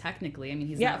slave, technically, I mean,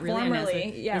 he's Yeah, not really formerly,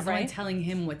 is yeah, the one right. telling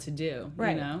him what to do,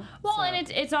 Right. you know? Well, So- and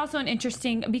it's also an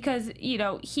interesting because, you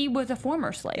know, he was a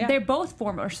former slave. Yeah. They're both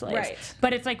former slaves. Right.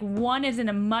 But it's like one is in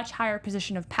a much higher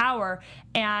position of power,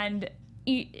 and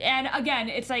again,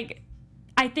 it's like,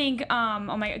 I think,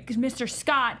 because Mr.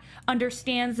 Scott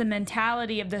understands the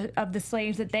mentality of the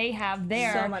slaves that they have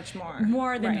there So much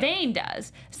more. than Right. Vane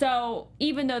does. So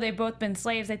even though they've both been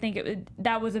slaves, I think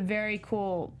that was a very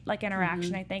cool like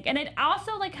interaction. I think, and it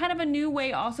also like kind of a new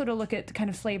way also to look at kind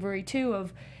of slavery too.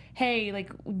 Of hey,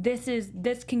 like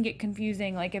this can get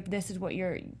confusing. Like if this is what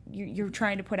you're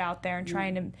trying to put out there and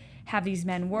trying to have these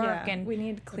men work, Yeah, and we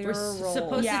need clearer We're roles.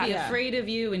 supposed to be Yeah. afraid of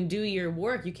you and do your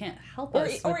work. You can't help Or,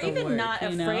 us or with the even work, not you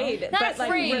know? afraid, Not but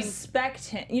afraid. like respect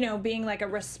him, you know, being like a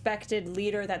respected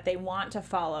leader that they want to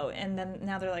follow. And then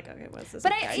now they're like, okay, what's this?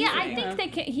 But guy I doing?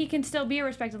 think he can still be a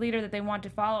respected leader that they want to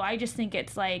follow. I just think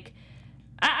it's like,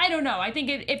 I don't know. I think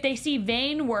if they see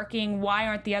Vane working, why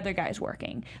aren't the other guys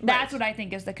working? That's Right. what I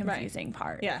think is the confusing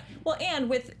part. Yeah. Well, and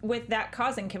with that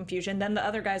causing confusion, then the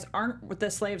other guys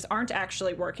the slaves aren't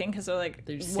actually working because they're like,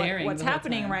 They're staring what's the whole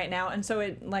happening time. right now? And so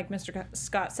it, like Mr.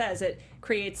 Scott says, it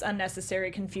creates unnecessary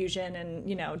confusion and,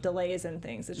 you know, delays and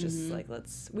things. It's just like,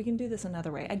 we can do this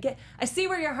another way. I see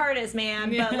where your heart is,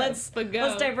 man, Yeah, but let's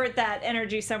go. divert that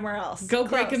energy somewhere else. Go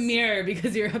break a Close. mirror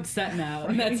because you're upset now.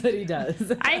 And that's what he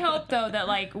does. I hope though that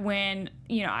like when,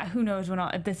 you know, who knows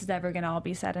if this is ever going to all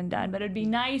be said and done, but it'd be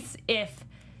nice if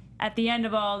at the end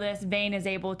of all this, Vane is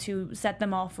able to set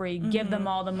them all free, give them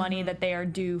all the money that they are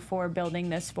due for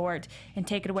building this fort, and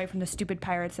take it away from the stupid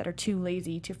pirates that are too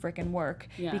lazy to frickin' work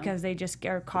Yeah. because they just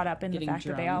are caught up in Getting the fact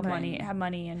that they all drunk. have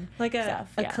money and Like a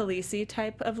stuff. a Yeah. Khaleesi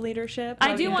type of leadership. I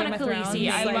like do in want a Game of Thrones.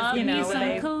 Khaleesi. I Like, love you me know, some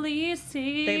they,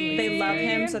 Khaleesi. they love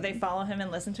him, so they follow him and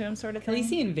listen to him, sort of thing.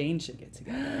 Khaleesi and Vane should get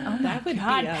together. Oh that would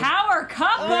God, be a power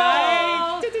couple!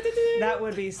 Right. That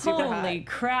would be super hot. Holy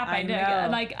crap! I know. know.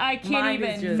 Like I can't Mind is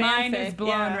even. just- Mind is Fanfic, blown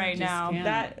yeah, right just now.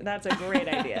 can't. That's a great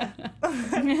idea.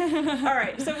 All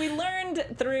right, so we learned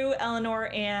through Eleanor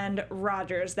and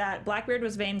Rogers that Blackbeard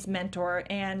was Vane's mentor,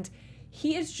 and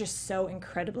he is just so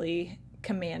incredibly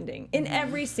commanding in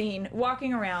every scene,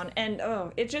 walking around, and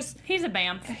He's a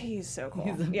bamf. he's so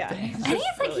cool. Yeah,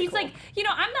 And he's like, you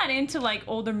know, I'm not into like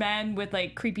older men with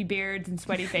like creepy beards and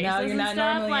sweaty faces you're and not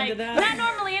stuff. normally Like, into that? not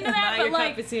normally into that, Not but your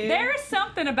like, cup of tea. there is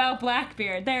something about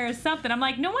Blackbeard. There is something. I'm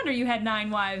like, no wonder you had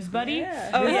 9 wives, buddy.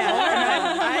 Oh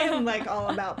yeah, I am like all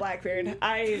about Blackbeard. You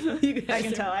guys I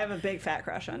can are- tell I have a big fat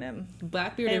crush on him.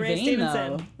 Blackbeard Hey, or Ray Vane,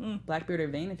 Stevenson. though. Blackbeard or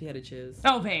Vane if you had to choose.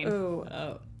 Oh, Vane. Ooh,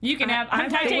 Oh. You can have. I'm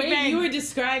The taking way Vane. you were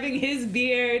describing his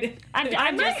beard. I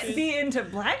I'm might just. be into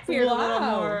Blackbeard a little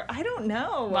Wow. more. I don't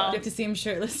know. Well, You have to see him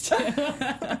shirtless too.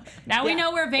 Now we Yeah,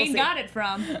 know where Vane we'll see. got it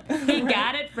from. He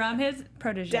got it from his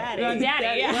protege. Daddy. Well,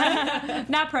 Daddy. yeah.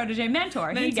 Not protege,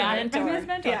 mentor. He got it from his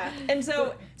mentor. Yeah, and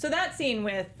so that scene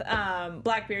with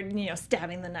Blackbeard,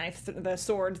 stabbing the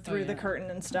sword through the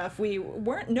curtain and stuff.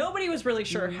 Nobody was really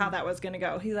sure how that was going to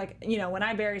go. He's like, when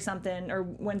I bury something or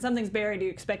when something's buried, you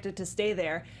expect it to stay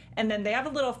there. And then they have a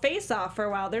little face off for a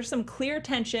while. There's some clear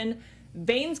tension.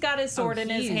 Vane's got his sword in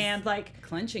his he's hand, like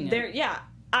clenching it. There, yeah.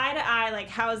 Eye to eye, like,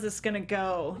 how is this gonna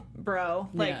go, bro?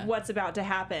 Like, Yeah. what's about to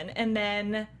happen? And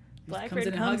then Blackbeard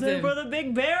in and comes hugs in him. for the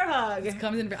big bear hug.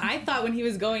 Comes in. I thought when he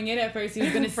was going in at first, he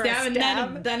was going to For a stab and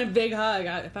stab. then a big hug.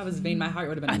 If I was Vane, my heart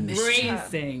would have been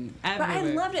racing. But I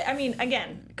loved it. I mean,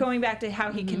 again, going back to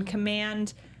how he can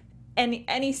command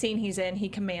any scene he's in, he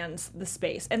commands the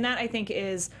space. And that, I think,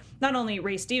 is not only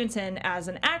Ray Stevenson as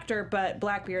an actor, but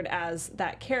Blackbeard as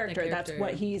that character. That's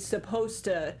what he's supposed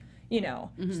to,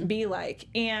 be like.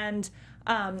 And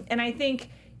I think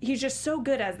he's just so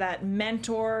good as that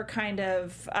mentor kind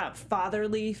of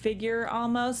fatherly figure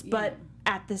almost, but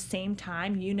at the same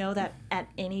time, that at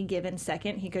any given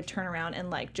second he could turn around and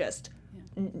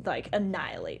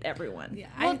annihilate everyone.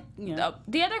 Yeah,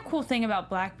 The other cool thing about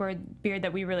Blackbeard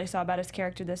that we really saw about his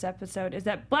character this episode is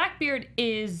that Blackbeard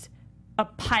is a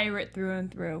pirate through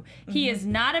and through. He is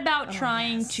not about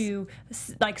trying to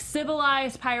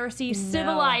civilize piracy,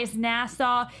 civilize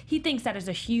Nassau. He thinks that is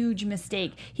a huge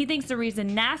mistake. He thinks the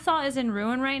reason Nassau is in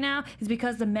ruin right now is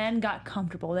because the men got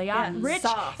comfortable. They got rich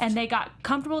soft. and they got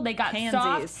comfortable. They got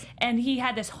Pansies. soft. And he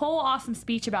had this whole awesome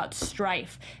speech about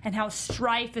strife and how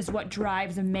strife is what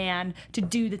drives a man to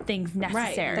do the things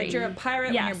necessary. Right, that you're a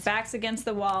pirate when your Yes. back's against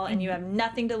the wall and you have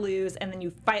nothing to lose, and then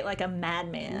you fight like a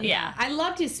madman. Yeah. I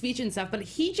loved his speech and stuff, but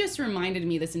he just reminded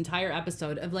me this entire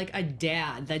episode of like a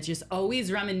dad that's just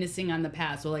always reminiscing on the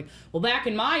past. So well, back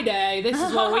in my day, this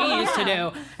is what we used to do.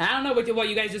 And I don't know what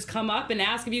you guys just come up and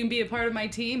ask if you can be a part of my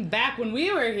team. Back when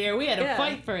we were here, we had to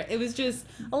fight for it. It was just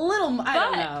a little, I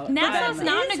don't know. Nassau's But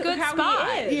not it in a is good how he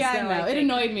spot. is, Yeah, I though, know. It think.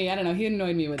 annoyed me. I don't know. He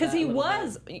annoyed me with that.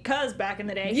 Because back in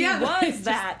the day, Yeah, he was it's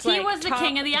that. he was the top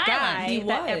king of the island. guy He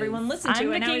that was. everyone listened to. I'm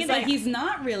the And now king he's of the like, But he's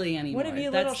not really anymore. what have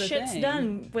you That's little the shits thing.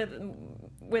 done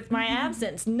with my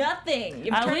absence? Nothing.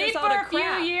 You've I'll turned leave us for all to a few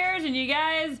crap. years, and you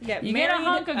guys Get you get a married.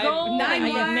 hunk of I have gold. 9 and I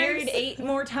you get wives. married 8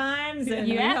 more times, and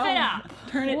You F it up.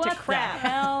 turn it what to crap. The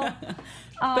hell?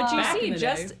 But you Back in see, the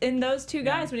just day. in those two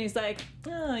guys, when he's like,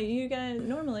 "Oh, you guys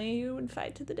normally you would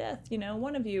fight to the death.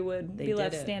 One of you would be did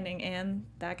left it. standing, and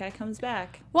that guy comes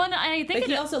back." Well, no, I think Like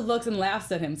he it, also looks and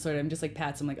laughs at him, sort of, and just like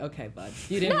pats him, like, "Okay, bud,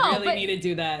 you didn't No, really but- need to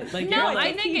do that." Like, no, you're I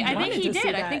like, think he wanted to see did.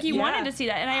 I that. think he Yeah. wanted to see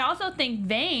that, and I also think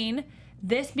Vane,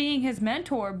 this being his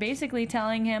mentor, basically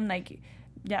telling him like,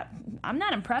 yeah, I'm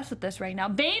not impressed with this right now.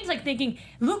 Vane's like thinking,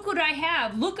 look what I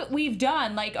have. Look what we've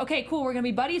done. Like, okay, cool, we're gonna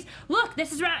be buddies. Look,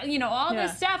 this is right. All Yeah.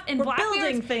 this stuff. And We're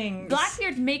building things.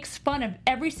 Blackbeard makes fun of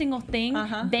every single thing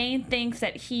Vane thinks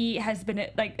that he has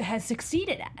has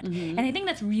succeeded at, and I think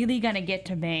that's really gonna get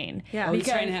to Vane. Yeah. Oh, he's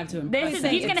because trying to have to impress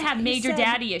he's him. gonna have he major said-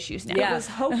 daddy issues now. It was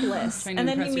hopeless. Trying to And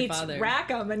then he impress your meets father.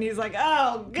 Rackham, and he's like,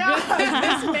 "Oh God,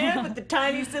 this man with the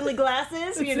tiny silly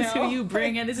glasses." This is who you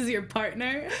bring in. This is your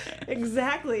partner.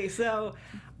 Exactly. So,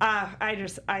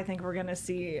 I think we're gonna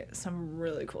see some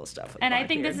really cool stuff. With And I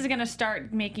think Blackbeard. this is gonna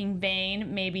start making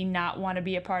Vane maybe not want to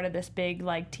be a part of this big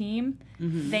team.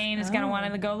 Vane is gonna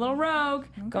want to go a little rogue,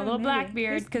 go a little maybe.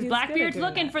 Blackbeard, He's because good at Blackbeard's doing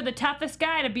looking that. for the toughest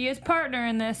guy to be his partner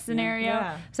in this scenario.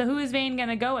 Yeah. So who is Vane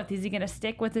gonna go with? Is he gonna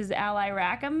stick with his ally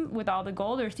Rackham with all the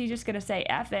gold, or is he just gonna say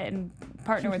F it and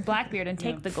partner with Blackbeard and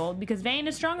take the gold? Because Vane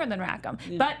is stronger than Rackham,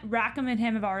 but Rackham and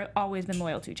him have always been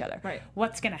loyal to each other. Right.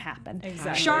 What's gonna happen?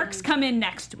 Exactly. Sharks come in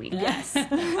next week. Yes.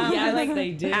 Yeah, like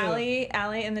they do. Allie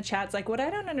in the chat's like, what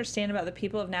I don't understand about the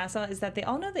people of Nassau is that they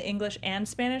all know the English and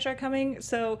Spanish are coming,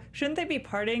 so shouldn't they be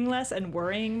partying less and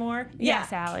worrying more?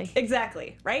 Yes, Allie.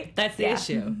 Exactly, right? That's the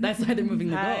issue. That's why they're moving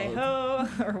the Hi gold. ho,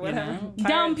 or whatever. know?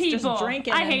 Dumb Pirates just people.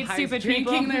 drinking I and hate pirates stupid drinking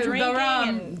people. their- drinking rum,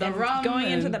 and going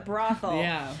and- into the brothel.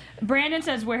 Yeah. Brandon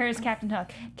says, "Where is Captain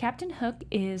Hook?" Captain Hook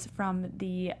is from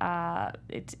the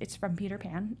it's from Peter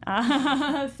Pan.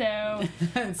 So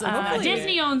So hopefully-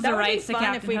 Disney owns That the would rights be to fun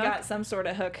Captain if we Hook. got some sort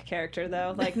of Hook character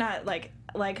though, like not like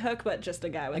Hook, but just a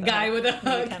guy with a guy with a That'd be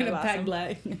hook kind and of a awesome. pack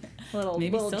black. little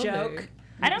Maybe little Silver. joke.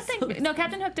 I don't think no.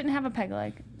 Captain Hook didn't have a peg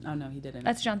leg. Oh no, he didn't.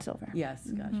 That's John Silver. Yes,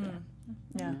 gotcha.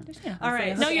 Yeah. Yeah. All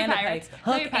right. No, you're pirates.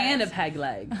 Hook and a peg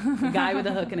leg. A guy with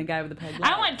a hook and a guy with a peg leg.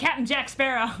 I want Captain Jack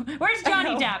Sparrow. Where's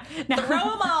Johnny Depp? No. Throw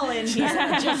them all in here.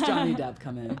 Just Johnny Depp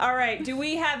come in. All right. Do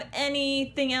we have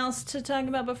anything else to talk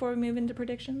about before we move into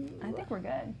predictions? I think we're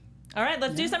good. All right,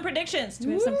 let's do some predictions. Do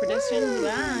we have some predictions?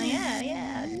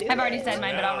 Yeah. I've already said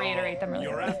mine, but I'll reiterate them really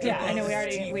quick. Yeah, I know we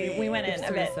already we went in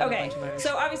a bit. Okay,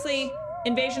 so obviously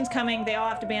invasion's coming. They all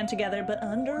have to band together, but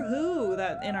under who?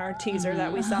 That in our teaser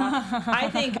that we saw. I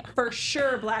think for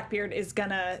sure Blackbeard is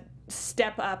gonna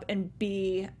step up and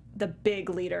be the big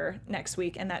leader next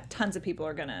week, and that tons of people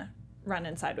are gonna run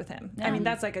inside with him. I mean,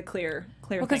 that's like a clear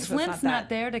thing. Because so it's Flint's not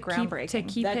there to groundbreaking.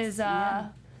 keep his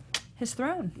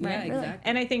throne. Yeah, Right, exactly.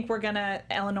 And I think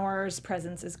Eleanor's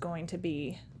presence is going to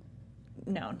be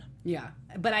known. Yeah,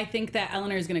 but I think that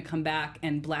Eleanor is going to come back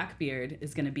and Blackbeard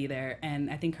is going to be there.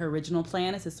 And I think her original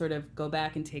plan is to sort of go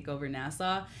back and take over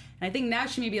Nassau. And I think now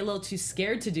she may be a little too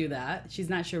scared to do that. She's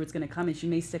not sure what's going to come, and she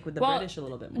may stick with the British a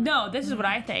little bit more. No, this is what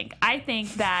I think. I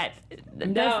think that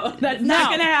That's not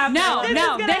going to happen. No,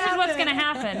 this is what's going to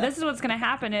happen. This is what's going to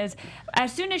happen is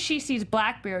as soon as she sees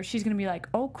Blackbeard, she's going to be like,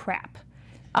 oh crap.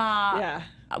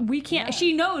 We can't.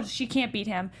 She knows she can't beat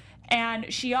him,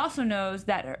 and she also knows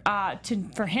that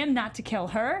for him not to kill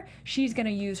her, she's going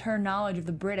to use her knowledge of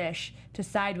the British to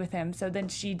side with him. So then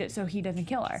so he doesn't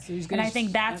kill her. And I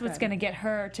think that's what's going to get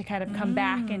her to kind of come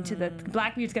back into the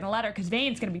Blackbeard's going to let her, because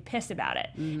Vane's going to be pissed about it,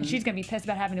 and she's going to be pissed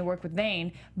about having to work with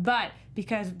Vane. But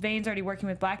because Vane's already working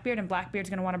with Blackbeard, and Blackbeard's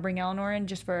going to want to bring Eleanor in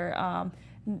just for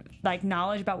like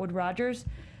knowledge about Wood Rogers.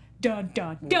 Dun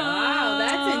dun dun! Wow,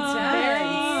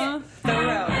 that's intense.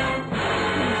 Thorough.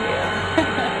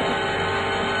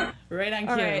 Right on cue.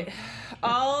 All right.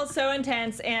 All so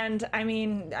intense, and I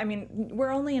mean,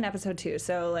 we're only in episode 2,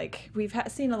 so like we've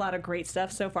seen a lot of great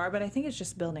stuff so far, but I think it's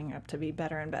just building up to be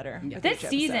better and better. with This each episode.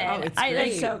 season, It's great.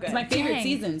 It's so good. It's my favorite Dang.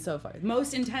 season so far.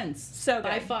 Most intense. So good.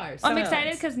 By far. I'm So excited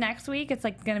intense. because next week it's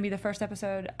like going to be the first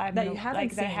episode That you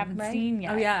haven't seen, right?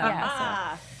 yet. Oh, yeah.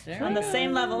 Ah, on the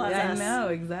same level as I us. know,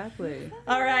 exactly.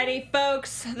 Alrighty,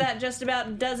 folks, that just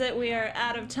about does it. We are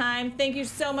out of time. Thank you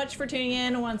so much for tuning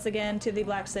in once again to the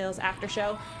Black Sails After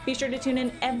Show. Be sure to tune in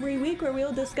every week where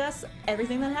we'll discuss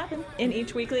everything that happened in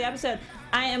each weekly episode.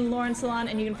 I am Lauren Salon,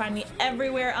 and you can find me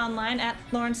everywhere online at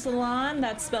Lauren Salon.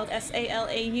 That's spelled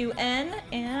Salaun.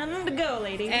 And go,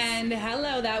 ladies. And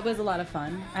hello, that was a lot of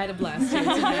fun. I had a blast here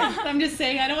today. I'm just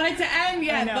saying, I don't want it to end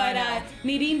yet. I know.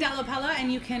 Nadine Dallapella,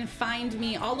 and you can find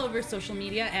me all over social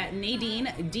media at Nadine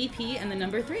DP and the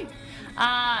number 3.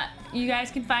 You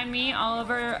guys can find me all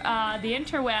over the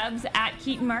interwebs at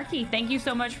Keaton Markey. Thank you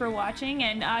so much for watching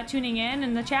and tuning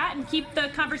in the chat, and keep the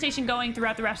conversation going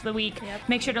throughout the rest of the week. Yep.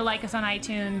 Make sure to like us on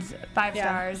iTunes, 5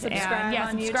 stars, subscribe and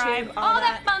on subscribe. YouTube, all all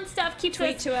that that. fun stuff keeps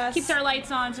Tweet to us. keeps our lights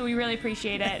on, so we really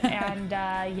appreciate it. And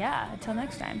until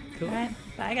next time. Cool. All right.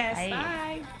 Bye, guys. Bye.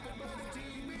 Bye.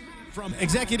 From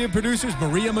executive producers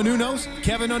Maria Menounos,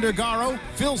 Kevin Undergaro,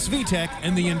 Phil Svitek,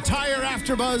 and the entire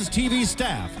AfterBuzz TV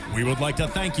staff, we would like to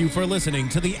thank you for listening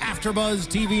to the AfterBuzz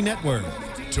TV network.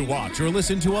 To watch or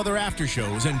listen to other after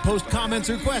shows and post comments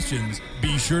or questions,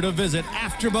 be sure to visit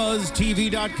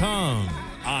AfterBuzzTV.com.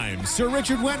 I'm Sir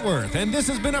Richard Wentworth, and this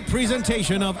has been a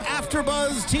presentation of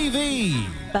AfterBuzz TV.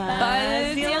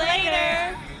 Buzz you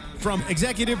later. From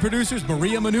executive producers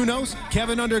Maria Menounos,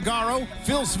 Kevin Undergaro,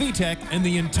 Phil Svitek, and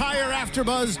the entire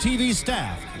AfterBuzz TV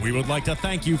staff, we would like to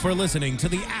thank you for listening to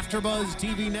the AfterBuzz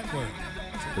TV network.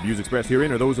 The views expressed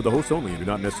herein are those of the hosts only and do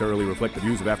not necessarily reflect the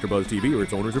views of AfterBuzz TV or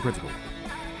its owners or principals.